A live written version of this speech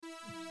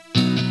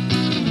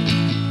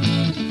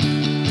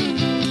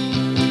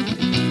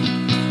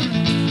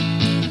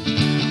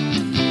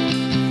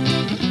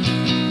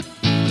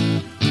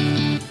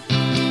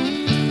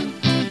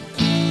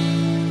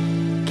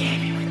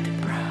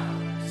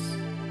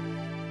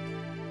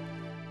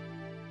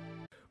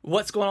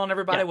What's going on,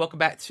 everybody? Yeah. Welcome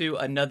back to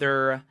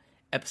another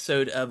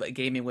episode of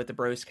Gaming with the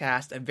Bros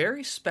Cast. A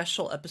very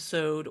special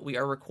episode. We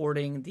are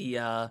recording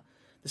the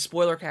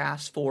spoiler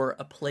cast for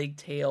A Plague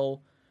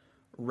Tale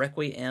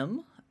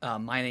Requiem.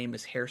 My name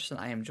is Harrison.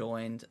 I am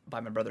joined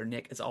by my brother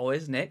Nick. As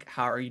always, Nick,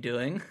 how are you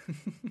doing?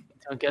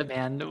 Doing good,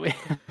 man.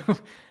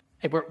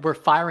 Hey, we're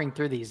firing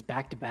through these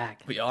back to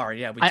back. We are,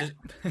 yeah. We I- just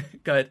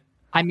go ahead.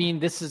 I mean,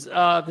 this is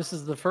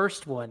the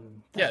first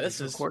one. Yeah, that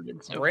this we've is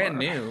recorded so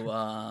brand far.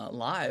 new,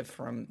 live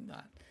from.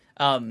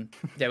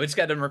 Yeah, we just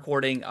got done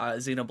recording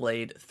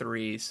Xenoblade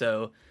 3,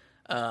 so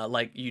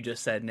like you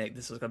just said, Nick,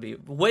 this is going to be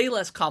way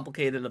less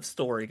complicated of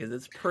story because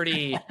it's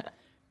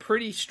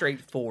pretty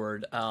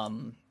straightforward.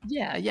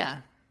 Yeah.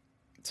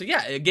 So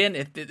yeah, again,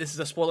 if this is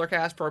a spoiler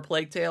cast for A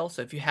Plague Tale,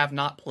 so if you have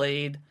not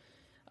played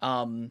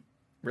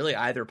really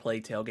either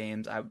Plague Tale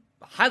games, I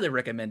highly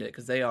recommend it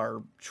because they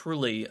are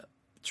truly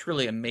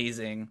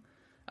amazing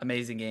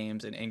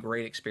games and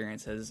great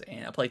experiences.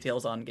 And A Plague Tale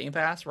is on Game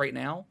Pass right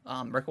now.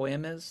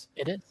 Requiem is.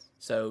 It is.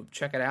 So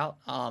check it out.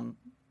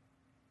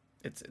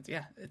 It's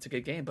a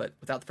good game. But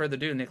without further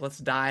ado, Nick, let's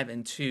dive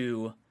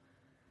into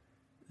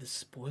the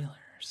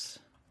spoilers.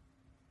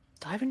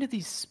 Dive into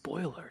these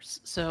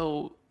spoilers.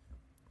 So,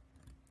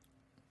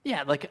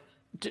 yeah, like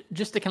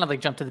just to kind of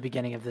like jump to the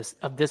beginning of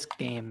this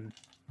game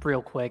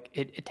real quick.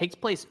 It takes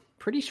place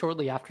pretty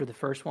shortly after the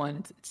first one.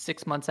 It's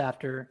 6 months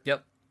after.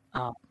 Yep.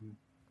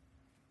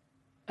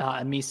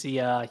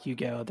 Amicia,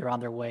 Hugo, they're on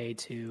their way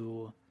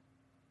to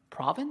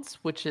Province,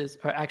 or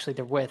actually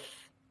they're with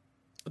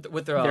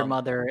their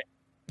mother.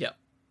 Yep.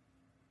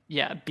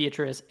 Yeah,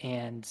 Beatrice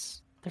and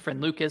their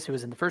friend Lucas, who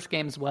was in the first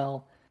game as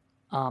well.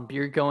 But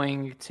you're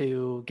going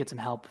to get some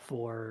help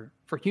for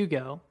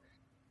Hugo.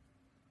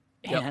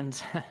 Yep.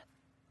 And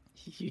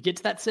you get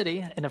to that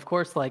city, and of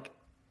course, like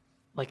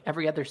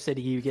every other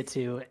city you get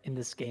to in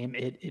this game,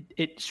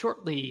 it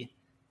shortly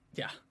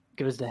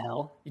goes to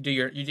hell. You do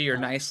your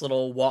nice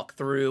little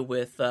walkthrough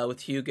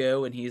with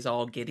Hugo, and he's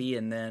all giddy,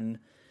 and then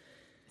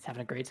he's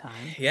having a great time.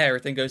 Yeah,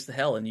 everything goes to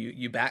hell, and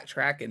you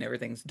backtrack, and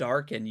everything's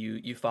dark, and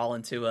you fall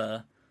into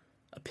a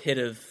pit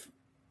of.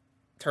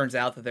 Turns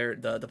out that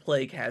the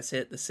plague has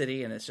hit the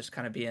city, and it's just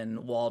kind of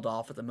being walled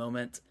off at the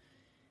moment.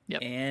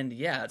 Yep. And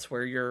yeah, it's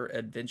where your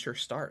adventure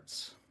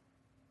starts.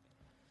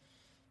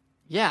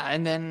 Yeah,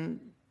 and then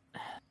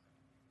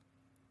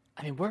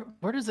I mean,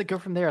 where does it go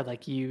from there?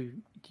 Like you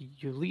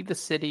leave the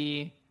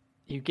city,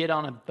 you get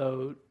on a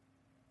boat,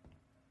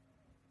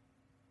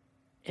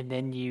 and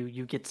then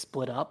you get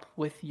split up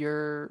with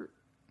your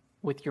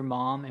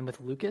mom and with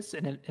Lucas,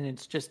 and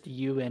it's just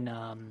you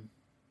and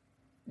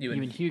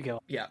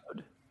Hugo. Yeah.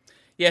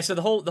 So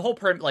the whole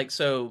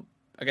so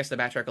I guess to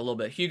backtrack a little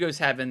bit, Hugo's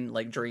having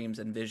like dreams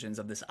and visions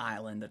of this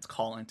island that's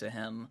calling to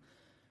him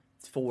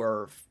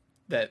for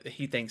that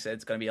he thinks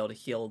it's going to be able to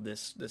heal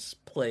this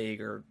plague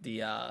or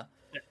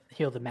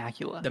heal the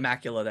macula. The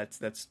macula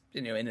that's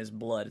in his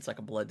blood. It's like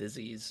a blood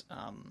disease.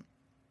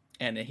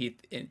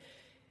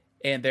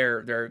 And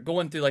they're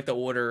going through like the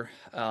order.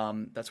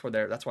 That's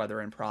why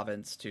they're in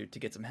Province to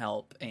get some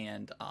help,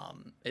 and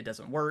it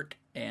doesn't work.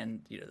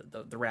 And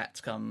the rats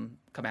come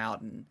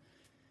out, and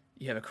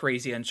you have a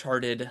crazy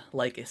Uncharted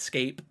like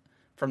escape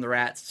from the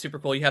rats. Super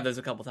cool. You have those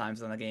a couple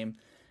times in the game.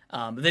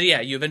 But then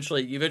you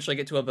eventually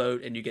get to a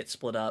boat and you get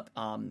split up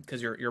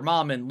because your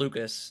mom and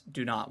Lucas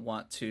do not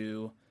want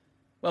to.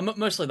 Well,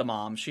 mostly the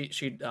mom. She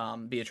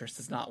Beatrice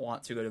does not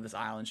want to go to this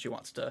island. She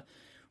wants to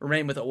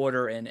remain with the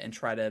Order and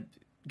try to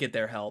get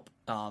their help.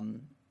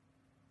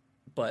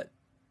 But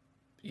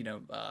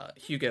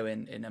Hugo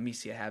and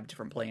Amicia have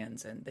different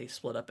plans, and they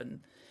split up and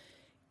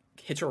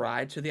hitch a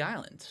ride to the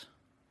island.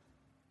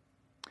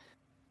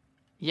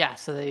 Yeah,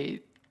 so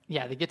they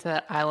get to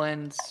that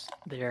island.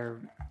 They're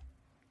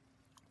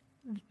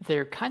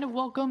kind of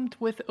welcomed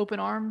with open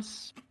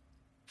arms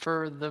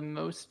for the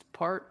most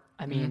part.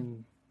 I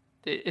mean,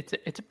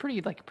 it's a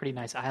pretty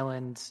nice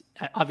island.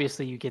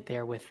 Obviously, you get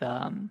there with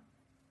Arnold,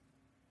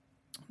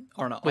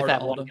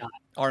 that one guy.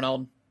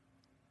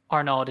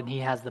 Arnold, and he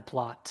has the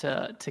plot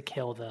to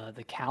kill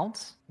the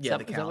count. Yeah,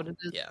 Is that what it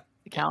is? Yeah,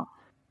 the count.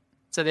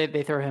 So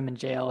they throw him in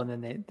jail, and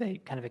then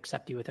they kind of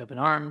accept you with open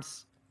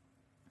arms.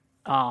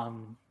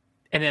 And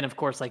then of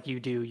course, like you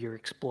do, you're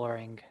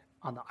exploring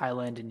on the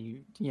island, and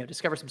you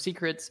discover some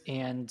secrets,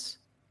 and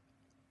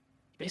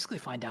basically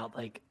find out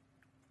like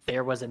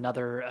there was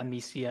another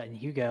Amicia and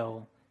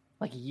Hugo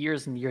like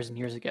years and years and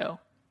years ago.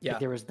 Yeah, like,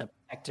 there was the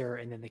protector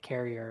and then the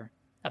carrier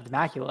of the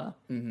macula.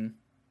 Mm-hmm.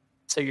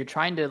 So you're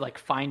trying to like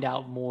find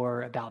out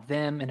more about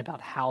them and about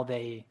how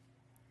they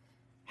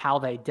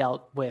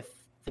dealt with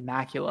the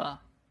macula.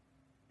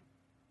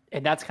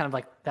 And that's kind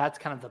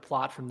of the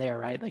plot from there,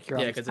 right? Like you're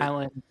on this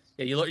island.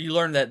 You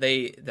learn that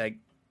they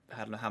I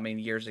don't know how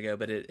many years ago,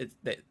 but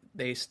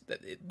they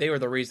were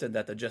the reason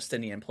that the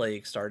Justinian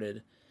plague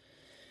started.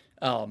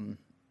 And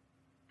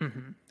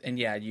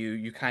yeah,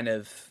 you kind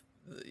of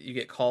you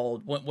get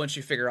called once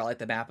you figure out like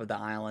the map of the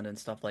island and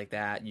stuff like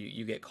that.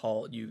 You get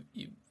called. You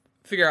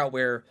figure out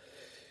where.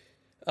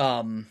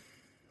 I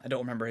don't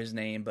remember his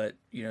name, but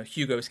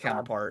Hugo's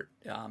counterpart,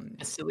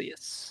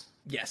 Basilius.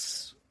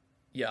 Yes,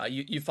 yeah,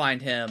 you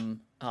find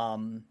him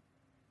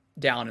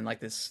down in like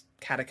this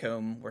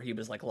catacomb where he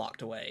was like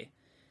locked away,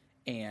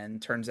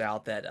 and turns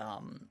out that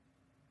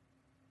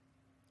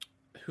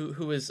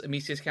who is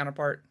Amicia's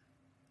counterpart?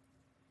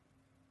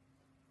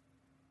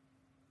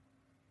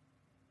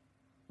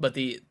 But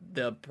the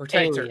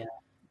protector, Aelia.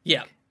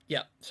 yeah,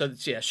 yeah. So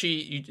yeah,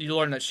 you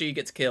learn that she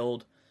gets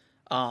killed,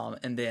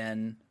 and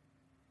then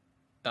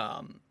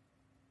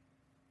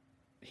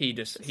he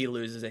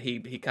loses it.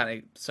 He kind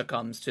of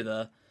succumbs to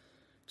the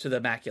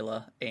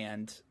macula,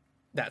 and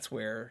that's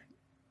where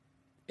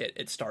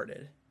it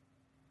started.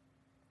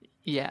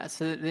 Yeah,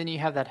 so then you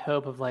have that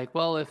hope of like,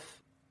 well,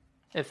 if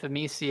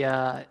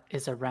Amicia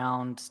is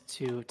around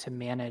to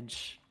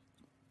manage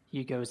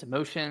Hugo's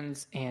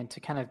emotions and to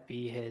kind of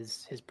be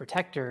his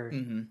protector,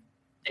 Mm-hmm.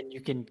 then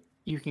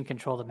you can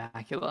control the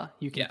macula.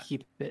 You can Yeah.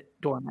 keep it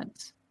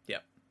dormant.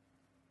 Yep.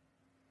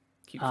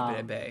 Keep it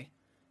at bay,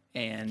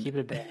 and keep it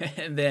at bay.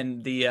 and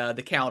then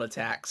the count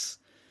attacks.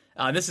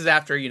 This is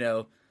after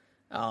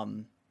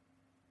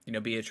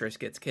Beatrice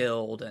gets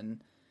killed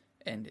and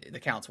the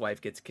count's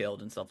wife gets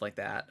killed and stuff like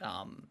that.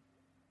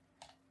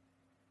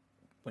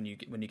 When you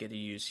get to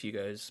use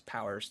Hugo's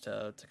powers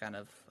to kind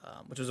of,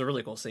 which was a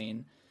really cool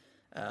scene.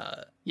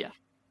 Yeah.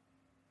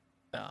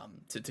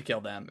 To kill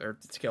them or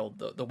to kill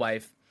the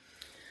wife.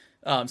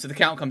 So the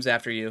count comes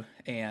after you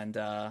and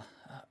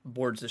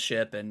boards the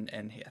ship, and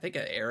I think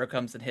an arrow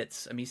comes and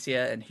hits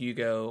Amicia, and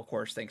Hugo, of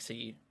course, thinks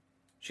she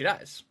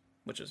dies,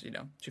 which is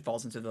she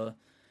falls into the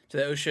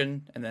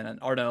ocean, and then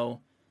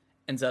Arno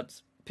ends up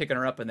picking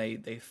her up, and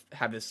they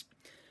have this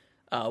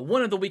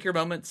one of the weaker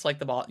moments, like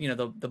the boss,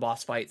 the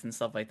boss fights and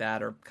stuff like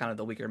that, are kind of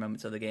the weaker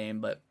moments of the game.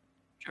 But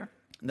Sure.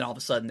 then all of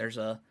a sudden there's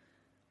a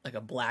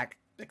black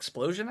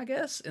explosion, I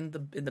guess, in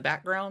the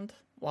background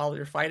while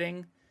you're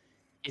fighting.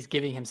 He's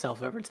giving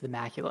himself over to the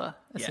macula,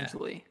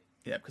 essentially.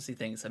 Yeah, because he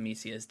thinks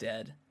Amicia is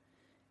dead.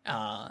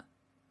 And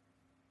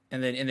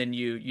then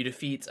you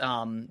defeat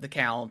the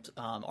Count.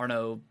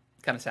 Arno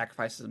kind of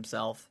sacrifices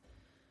himself,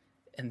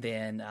 and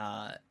then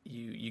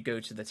you go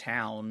to the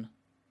town,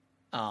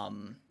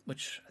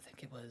 which I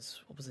think it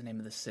was, what was the name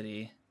of the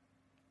city?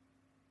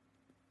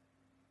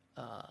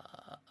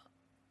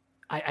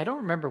 I don't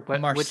remember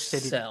which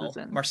city this was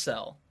in.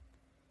 Marseille.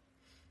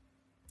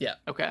 Yeah.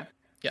 Okay.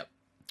 Yep.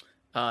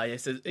 It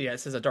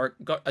says a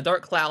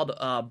dark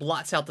cloud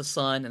blots out the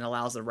sun and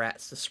allows the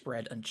rats to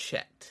spread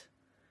unchecked,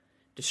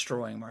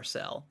 destroying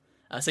Marseille.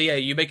 So yeah,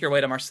 you make your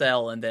way to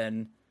Marseille, and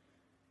then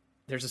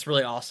there's this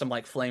really awesome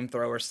like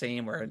flamethrower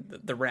scene where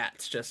the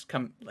rats just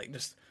come, like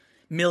just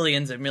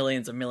millions and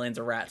millions and millions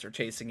of rats are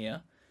chasing you.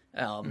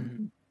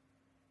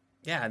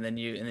 Yeah, and then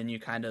you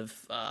kind of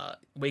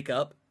wake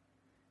up,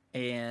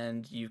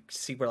 and you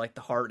see where like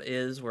the heart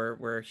is,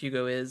 where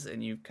Hugo is,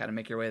 and you kind of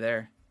make your way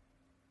there.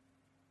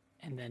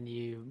 And then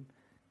you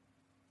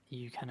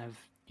kind of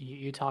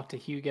you talk to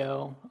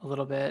Hugo a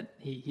little bit.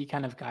 He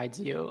kind of guides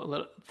you a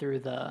little through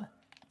the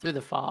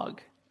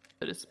fog,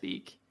 so to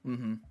speak.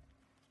 Mm-hmm.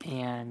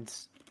 And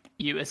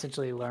you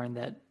essentially learn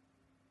that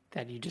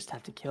you just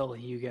have to kill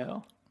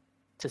Hugo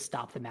to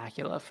stop the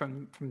macula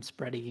from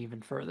spreading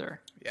even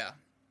further. Yeah.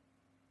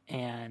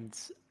 And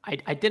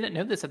I didn't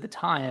know this at the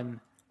time,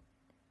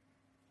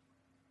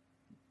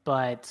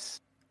 but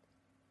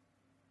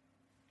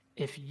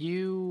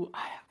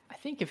I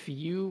think if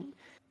you,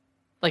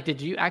 like,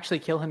 did you actually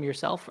kill him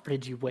yourself, or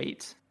did you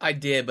wait? I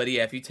did, but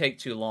yeah, if you take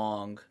too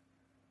long,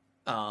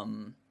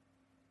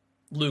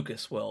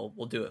 Lucas will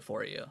do it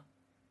for you.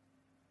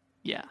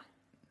 Yeah.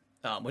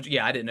 Which,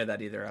 yeah, I didn't know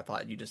that either. I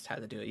thought you just had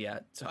to do it. Yeah,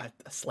 so I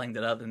slanged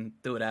it up and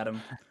threw it at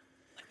him.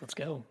 Let's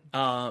go.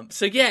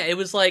 So yeah, it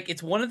was like,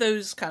 it's one of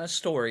those kind of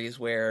stories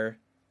where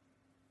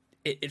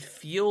it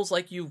feels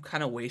like you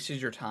kind of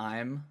wasted your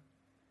time,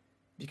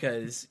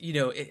 because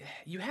you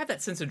have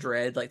that sense of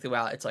dread like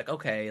throughout. It's like,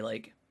 okay,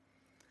 like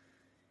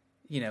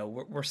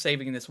we're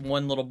saving this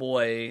one little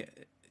boy,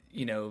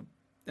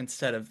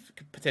 instead of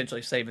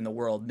potentially saving the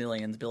world,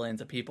 millions,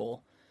 billions of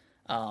people.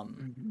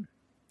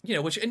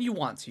 Which, and you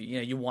want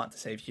to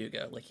save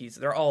Hugo. Like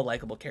they're all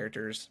likable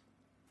characters.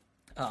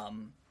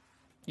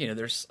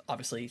 There's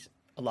obviously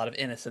a lot of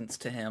innocence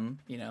to him.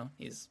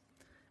 He's,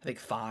 I think,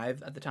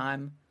 5 at the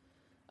time.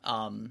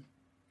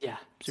 Yeah,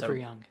 super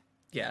young.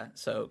 Yeah,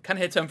 so kind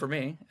of hits home for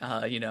me.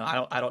 I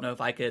don't know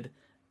if I could.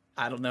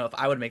 I don't know if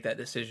I would make that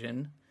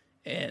decision,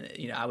 and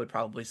I would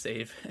probably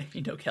save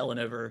Kellen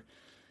over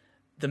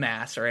the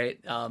mass, right?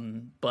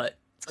 But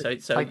so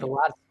like the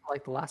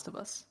Last of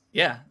Us.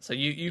 Yeah, so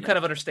you kind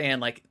of understand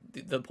like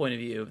the point of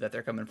view that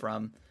they're coming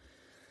from.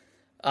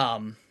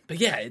 But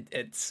yeah,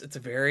 it's a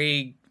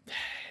very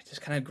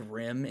just kind of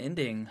grim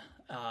ending.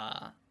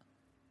 Yeah,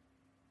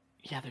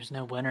 there's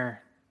no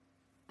winner.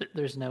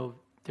 There's no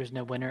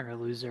winner or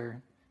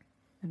loser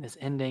in this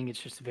ending.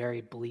 It's just very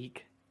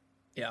bleak.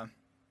 Yeah.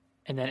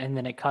 And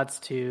then it cuts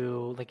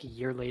to like a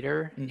year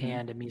later,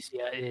 and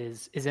Amicia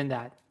is in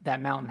that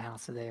mountain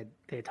house that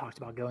they had talked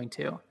about going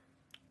to.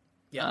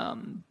 Yeah.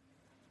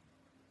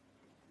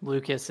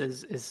 Lucas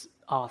is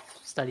off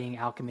studying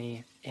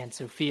alchemy, and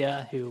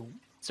Sophia, who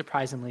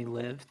surprisingly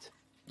lived,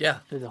 Yeah.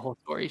 through the whole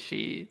story.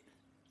 She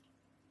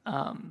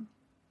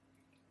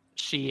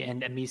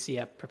and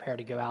Amicia prepare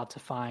to go out to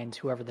find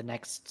whoever the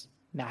next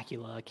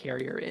macula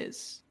carrier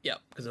is. Yeah,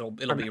 because it'll Or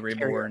be not reborn.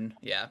 carrier.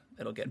 Yeah,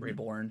 it'll get Mhm.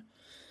 reborn.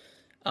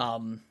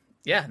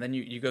 Yeah, then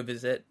you go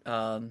visit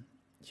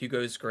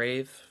Hugo's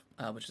grave,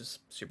 which is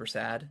super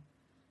sad.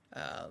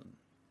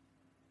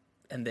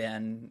 And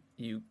then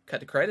you cut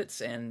the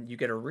credits, and you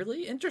get a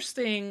really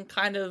interesting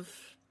kind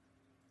of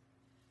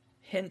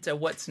hint at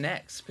what's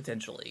next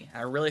potentially.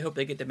 I really hope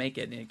they get to make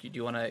it. Do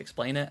you want to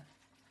explain it?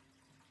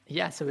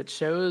 Yeah, so it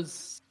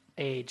shows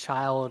a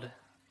child.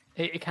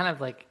 It kind of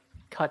like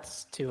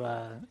cuts to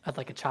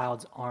like a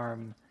child's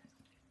arm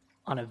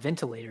on a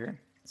ventilator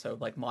So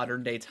like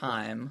modern day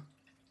time.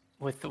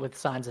 with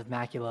signs of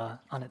macula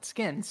on its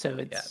skin. So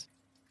it's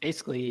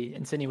basically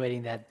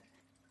insinuating that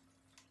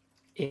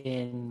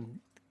in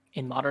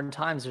modern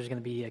times there's going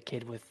to be a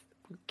kid with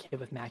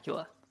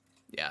macula,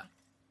 Yeah.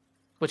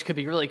 which could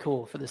be really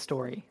cool for the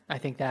story. I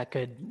think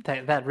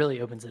that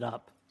really opens it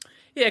up.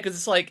 Yeah, because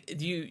it's like,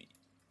 do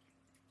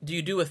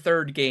you do a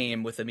third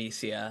game with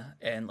Amicia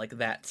and like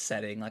that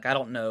setting? Like, I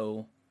don't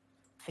know.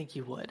 I think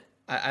you would.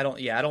 I don't.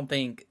 Yeah, I don't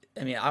think.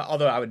 I mean,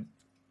 although I would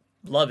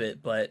love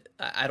it, but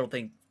I don't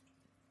think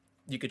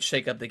you could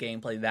shake up the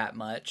gameplay that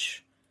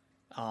much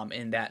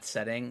in that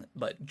setting.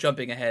 But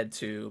jumping ahead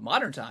to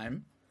modern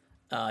time,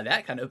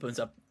 that kind of opens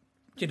up,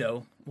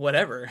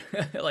 whatever.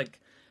 Like,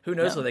 who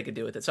knows what they could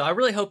do with it? So I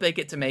really hope they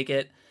get to make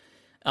it.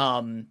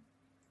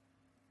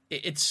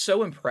 It's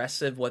so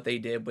impressive what they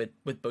did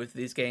with both of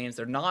these games.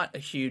 They're not a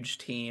huge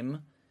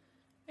team,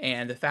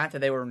 and the fact that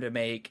they were to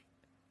make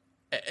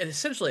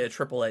essentially a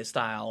AAA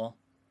style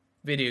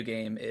video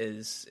game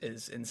is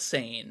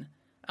insane.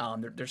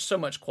 There's so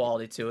much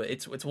quality to it.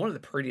 It's one of the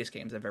prettiest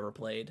games I've ever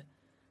played.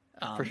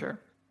 For sure.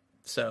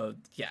 So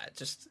yeah,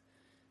 just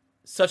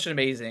such an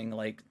amazing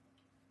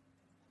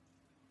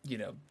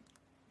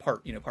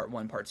part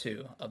one, part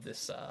two of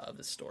this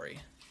story.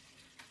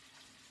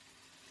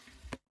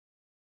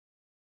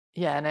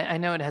 Yeah, and I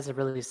know it has a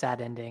really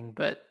sad ending,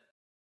 but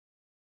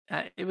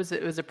it was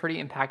a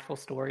pretty impactful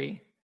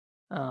story.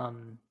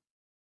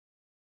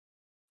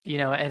 It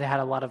had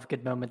a lot of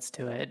good moments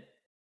to it.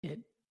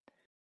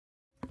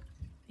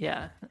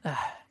 Yeah,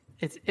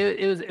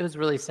 it was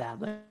really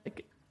sad.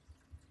 Like,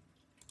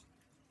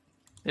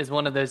 it's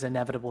one of those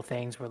inevitable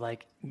things where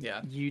like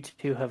you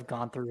two have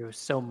gone through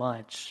so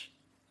much,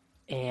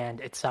 and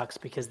it sucks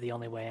because the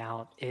only way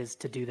out is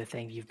to do the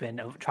thing you've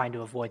been trying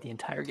to avoid the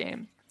entire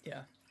game.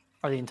 Yeah.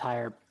 Or the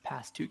entire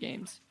past two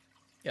games.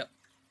 Yep.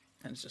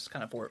 And it's just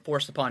kind of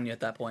forced upon you at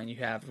that point. You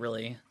have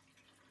really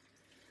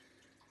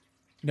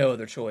no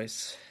other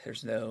choice.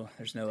 There's no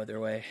other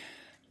way.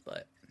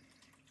 But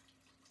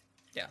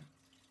yeah.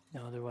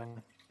 No other way.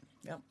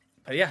 Yep.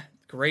 But yeah,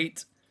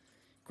 great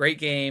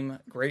game,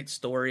 great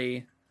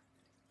story.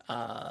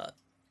 I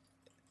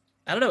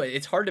don't know.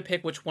 It's hard to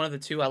pick which one of the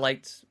two I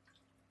liked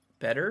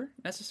better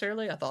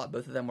necessarily. I thought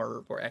both of them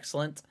were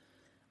excellent.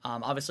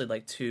 Obviously,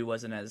 like 2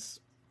 wasn't as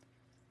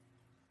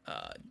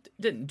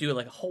didn't do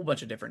like a whole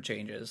bunch of different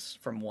changes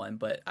from 1,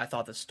 but I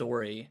thought the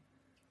story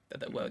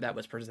that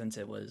was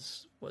presented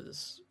was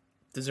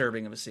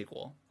deserving of a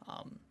sequel.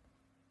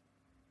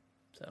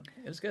 So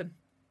it was good.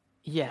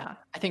 Yeah,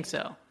 I think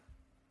so.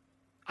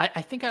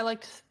 I think I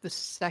liked the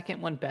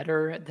second one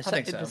better. I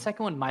think so. The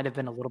second one might have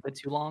been a little bit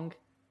too long.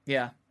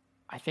 Yeah.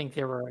 I think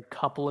there were a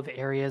couple of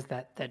areas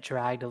that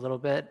dragged a little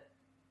bit.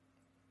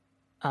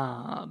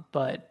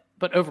 But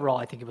overall,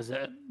 I think it was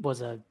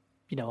a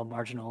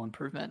marginal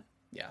improvement.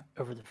 Yeah.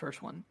 Over the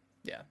first one.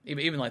 Yeah.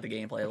 Even like the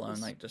gameplay alone,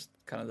 like just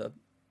kind of the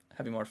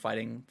having more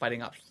fighting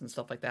options and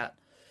stuff like that.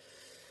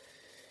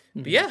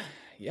 Mm-hmm. But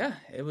yeah,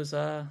 it was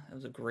a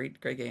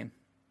great game.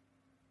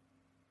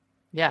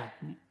 Yeah.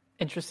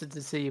 Interested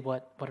to see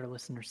what our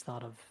listeners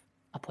thought of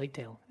A Plague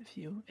Tale if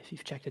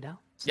you've checked it out.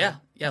 So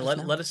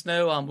let us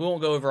know. We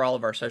won't go over all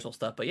of our social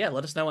stuff, but yeah,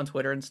 let us know on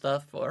Twitter and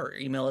stuff, or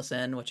email us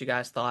in what you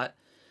guys thought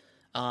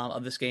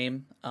of this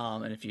game.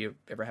 And if you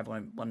ever have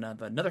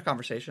another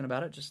conversation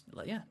about it, just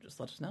let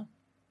us know.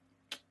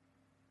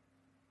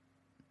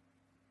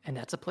 And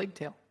that's A Plague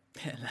Tale.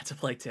 And that's A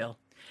Plague Tale.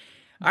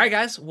 All right,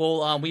 guys.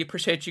 Well, we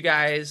appreciate you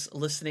guys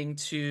listening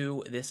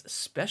to this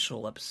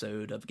special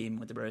episode of Gaming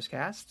with the Bros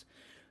Cast.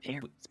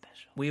 Very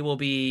special. We will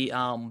be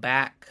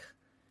back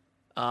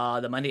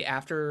the Monday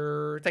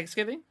after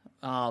Thanksgiving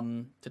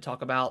to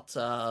talk about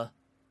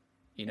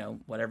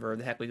whatever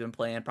the heck we've been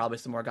playing. Probably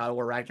some more God of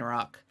War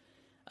Ragnarok.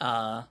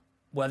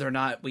 Whether or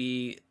not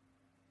we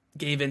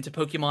gave into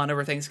Pokemon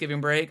over Thanksgiving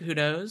break, who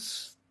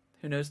knows?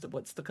 Who knows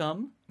what's to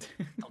come?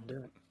 Don't do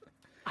it.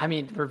 I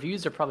mean,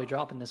 reviews are probably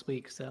dropping this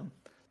week, so.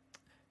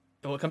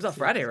 Well, it comes out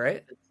Friday,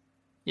 right?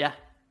 Yeah.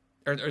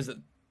 Or is it?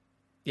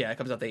 Yeah, it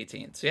comes out the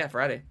 18th. So yeah,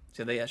 Friday.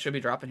 So they should be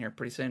dropping here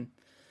pretty soon.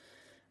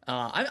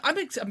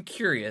 I'm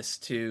curious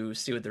to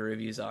see what the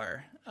reviews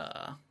are.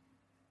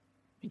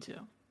 Me too.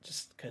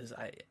 Just because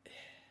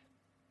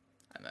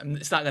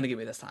it's not going to give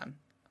me this time.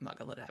 I'm not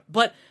going to let it happen.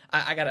 But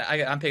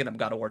I'm picking up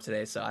God of War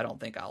today, so I don't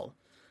think I'll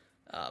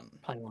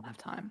Probably won't have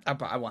time.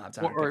 I won't have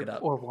time to pick it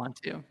up. Or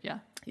want to. Yeah.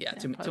 Yeah,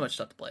 too much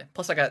stuff to play.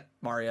 Plus, I got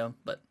Mario.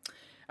 But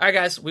all right,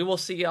 guys, we will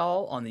see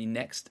y'all on the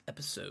next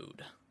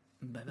episode.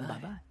 Bye bye. Bye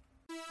bye.